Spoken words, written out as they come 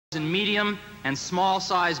in medium and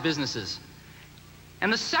small-sized businesses.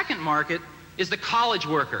 And the second market is the college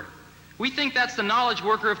worker. We think that's the knowledge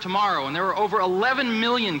worker of tomorrow, and there are over 11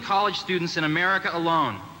 million college students in America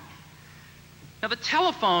alone. Now, the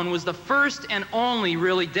telephone was the first and only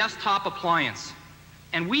really desktop appliance,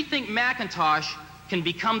 and we think Macintosh can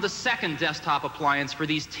become the second desktop appliance for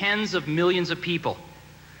these tens of millions of people.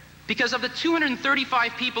 Because of the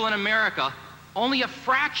 235 people in America, only a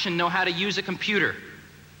fraction know how to use a computer.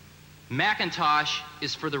 Macintosh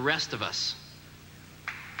is for the rest of us.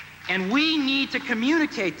 And we need to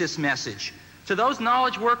communicate this message to those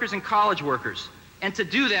knowledge workers and college workers. And to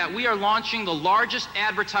do that, we are launching the largest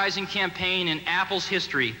advertising campaign in Apple's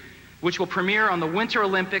history, which will premiere on the Winter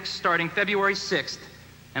Olympics starting February 6th.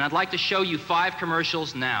 And I'd like to show you 5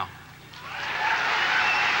 commercials now.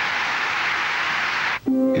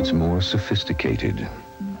 It's more sophisticated,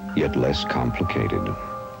 yet less complicated.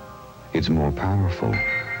 It's more powerful,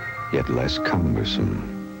 yet less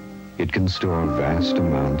cumbersome. It can store vast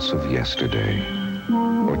amounts of yesterday,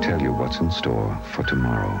 or tell you what's in store for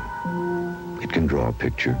tomorrow. It can draw a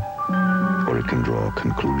picture, or it can draw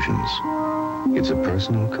conclusions. It's a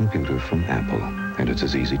personal computer from Apple, and it's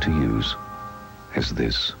as easy to use as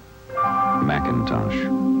this. Macintosh,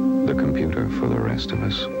 the computer for the rest of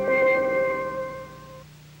us.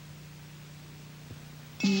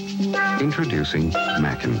 Introducing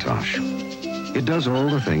Macintosh. It does all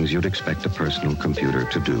the things you'd expect a personal computer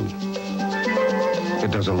to do.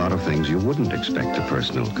 It does a lot of things you wouldn't expect a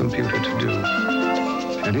personal computer to do.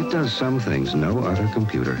 And it does some things no other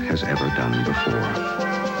computer has ever done before.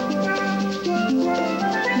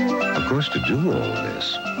 Of course, to do all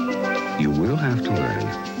this, you will have to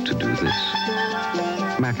learn to do this.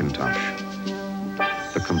 Macintosh,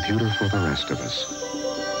 the computer for the rest of us.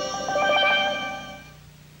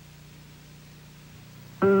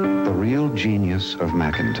 The real genius of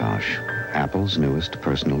Macintosh, Apple's newest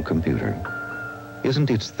personal computer,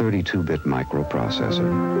 isn't its 32-bit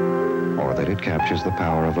microprocessor, or that it captures the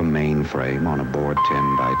power of a mainframe on a board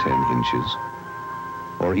 10 by 10 inches,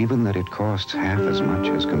 or even that it costs half as much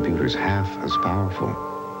as computers half as powerful.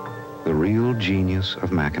 The real genius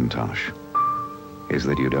of Macintosh is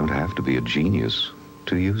that you don't have to be a genius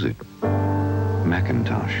to use it.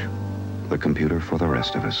 Macintosh, the computer for the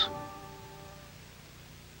rest of us.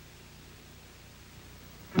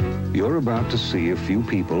 You're about to see a few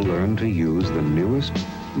people learn to use the newest,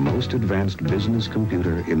 most advanced business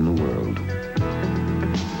computer in the world.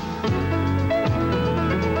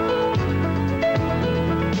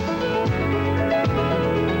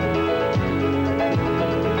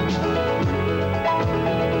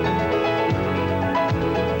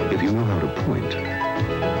 If you know how to point,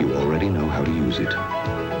 you already know how to use it.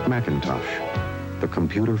 Macintosh, the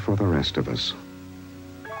computer for the rest of us.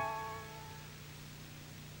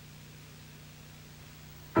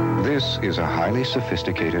 This is a highly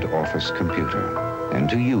sophisticated office computer, and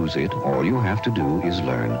to use it, all you have to do is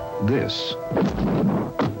learn this.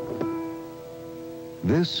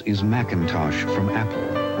 This is Macintosh from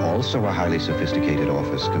Apple, also a highly sophisticated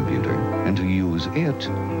office computer, and to use it,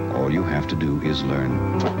 all you have to do is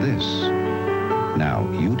learn this. Now,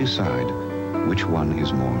 you decide which one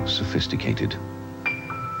is more sophisticated.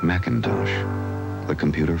 Macintosh, the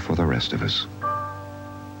computer for the rest of us.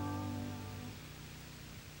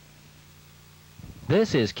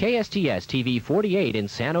 This is KSTS TV 48 in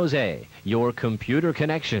San Jose, your computer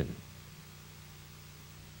connection.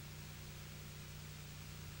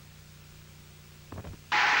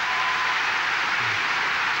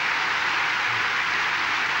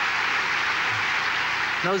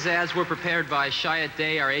 Those ads were prepared by Chiat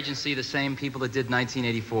Day, our agency, the same people that did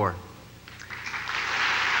 1984.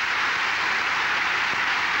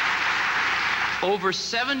 Over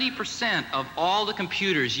 70% of all the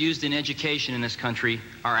computers used in education in this country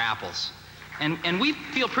are Apples. And we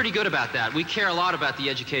feel pretty good about that. We care a lot about the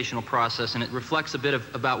educational process, and it reflects a bit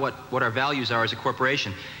about what our values are as a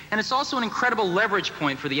corporation. And it's also an incredible leverage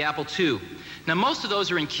point for the Apple II. Now, most of those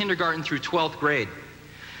are in kindergarten through 12th grade.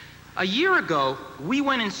 A year ago, we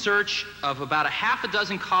went in search of about a half a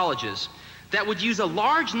dozen colleges that would use a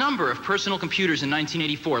large number of personal computers in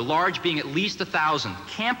 1984, large being at least 1,000,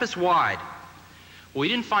 campus-wide. Well, we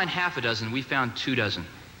didn't find half a dozen, we found 2 dozen.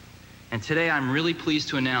 And today I'm really pleased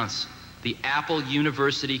to announce the Apple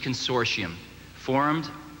University Consortium, formed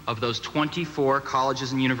of those 24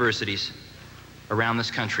 colleges and universities around this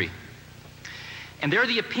country. And they're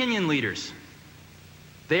the opinion leaders.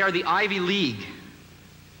 They are the Ivy League.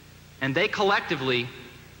 And they collectively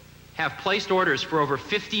have placed orders for over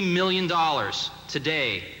 $50 million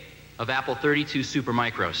today of Apple 32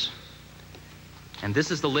 Supermicros. And this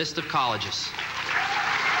is the list of colleges.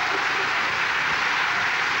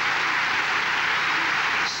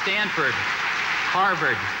 Stanford,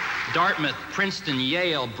 Harvard, Dartmouth, Princeton,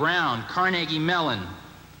 Yale, Brown, Carnegie Mellon,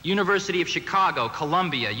 University of Chicago,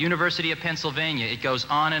 Columbia, University of Pennsylvania. It goes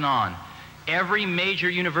on and on. Every major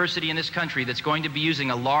university in this country that's going to be using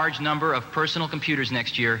a large number of personal computers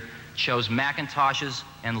next year chose Macintoshes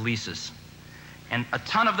and Lisas. And a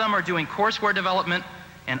ton of them are doing courseware development,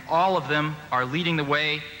 and all of them are leading the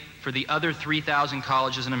way for the other 3,000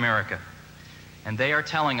 colleges in America. And they are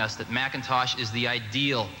telling us that Macintosh is the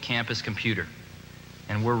ideal campus computer.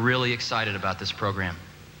 And we're really excited about this program.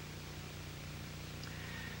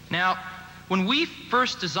 Now, when we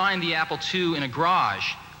first designed the Apple II in a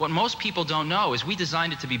garage, what most people don't know is we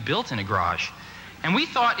designed it to be built in a garage. And we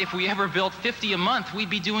thought if we ever built 50 a month, we'd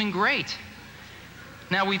be doing great.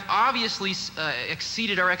 Now, we've obviously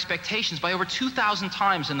exceeded our expectations by over 2,000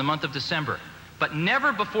 times in the month of December. But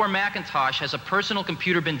never before Macintosh has a personal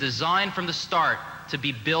computer been designed from the start to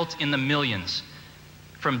be built in the millions.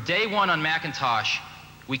 From day one on Macintosh,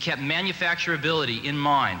 we kept manufacturability in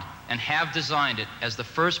mind and have designed it as the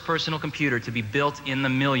first personal computer to be built in the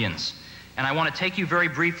millions. And I want to take you very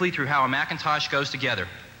briefly through how a Macintosh goes together.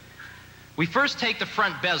 We first take the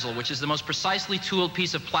front bezel, which is the most precisely tooled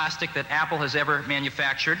piece of plastic that Apple has ever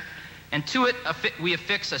manufactured, and to it we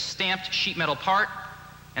affix a stamped sheet metal part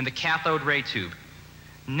and the cathode ray tube.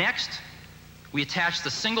 Next, we attach the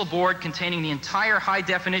single board containing the entire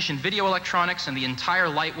high-definition video electronics and the entire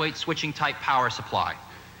lightweight switching type power supply.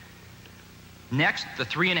 Next, the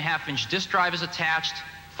 3.5-inch disk drive is attached,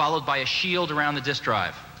 followed by a shield around the disk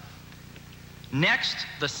drive. Next,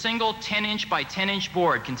 the single 10-inch by 10-inch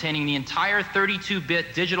board containing the entire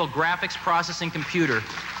 32-bit digital graphics processing computer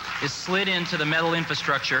is slid into the metal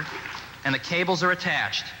infrastructure, and the cables are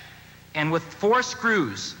attached. And with 4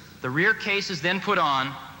 screws, the rear case is then put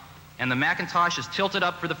on, and the Macintosh is tilted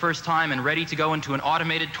up for the first time and ready to go into an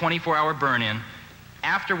automated 24-hour burn-in,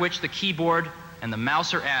 after which the keyboard and the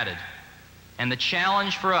mouse are added. And the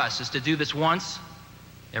challenge for us is to do this once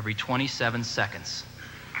every 27 seconds.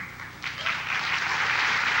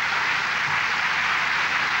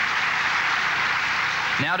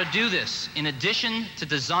 Now, to do this, in addition to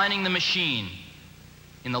designing the machine,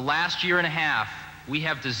 in the last year and a half, we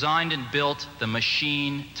have designed and built the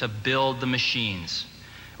machine to build the machines.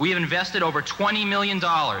 We have invested over $20 million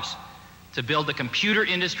to build the computer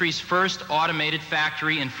industry's first automated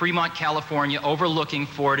factory in Fremont, California, overlooking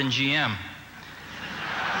Ford and GM.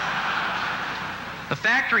 The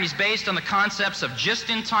factory is based on the concepts of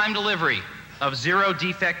just-in-time delivery of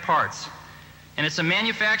zero-defect parts, and it's a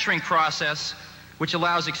manufacturing process which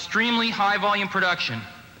allows extremely high-volume production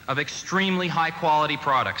of extremely high-quality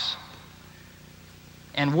products.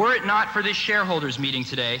 And were it not for this shareholders meeting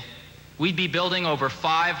today, we'd be building over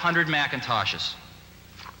 500 Macintoshes.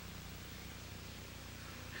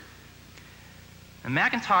 The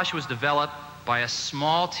Macintosh was developed by a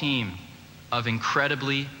small team of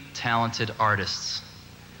incredibly talented artists.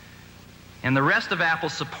 And the rest of Apple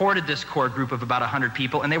supported this core group of about 100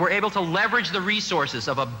 people, and they were able to leverage the resources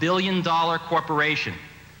of a billion-dollar corporation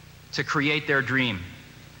to create their dream.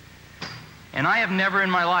 And I have never in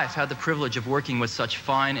my life had the privilege of working with such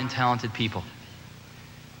fine and talented people.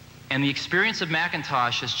 And the experience of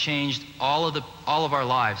Macintosh has changed all of our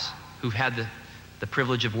lives who've had the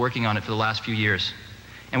privilege of working on it for the last few years.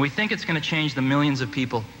 And we think it's going to change the millions of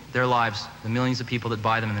people, their lives, the millions of people that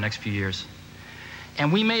buy them in the next few years.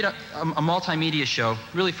 And we made a multimedia show,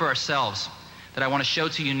 really for ourselves, that I want to show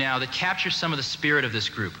to you now that captures some of the spirit of this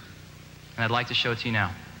group. And I'd like to show it to you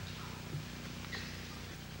now.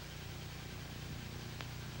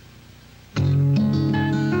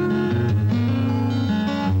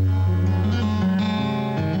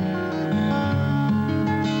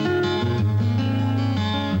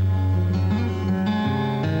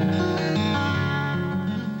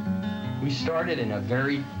 We started in a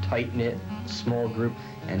very tight-knit, small group,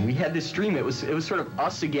 and we had this dream. It was sort of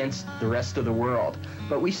us against the rest of the world.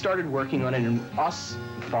 But we started working on it, and us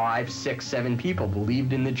 5, 6, 7 people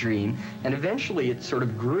believed in the dream, and eventually it sort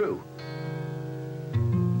of grew.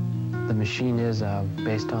 The machine is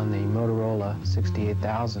based on the Motorola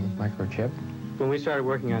 68000 microchip. When we started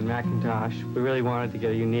working on Macintosh, we really wanted to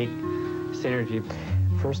get a unique synergy.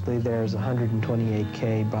 Firstly, there's 128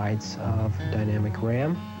 bytes of dynamic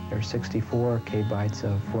RAM. There's 64 bytes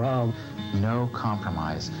of ROM. No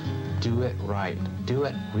compromise. Do it right. Do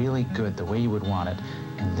it really good, the way you would want it,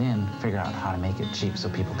 and then figure out how to make it cheap so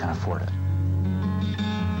people can afford it.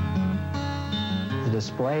 The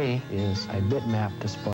display is a bitmap display.